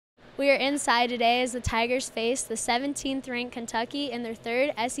We are inside today as the Tigers face the 17th-ranked Kentucky in their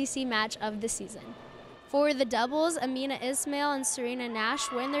third SEC match of the season. For the doubles, Amina Ismail and Serena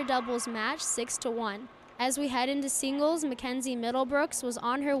Nash win their doubles match 6-1. As we head into singles, Mackenzie Middlebrooks was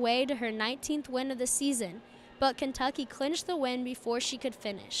on her way to her 19th win of the season, but Kentucky clinched the win before she could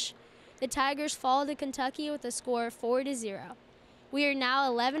finish. The Tigers fall to Kentucky with a score of 4-0. We are now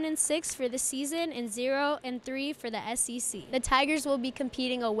 11-6 for the season and 0-3 for the SEC. The Tigers will be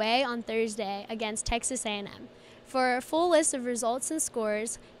competing away on Thursday against Texas A&M. For a full list of results and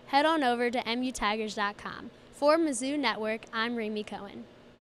scores, head on over to mutigers.com. For Mizzou Network, I'm Remy Cohen.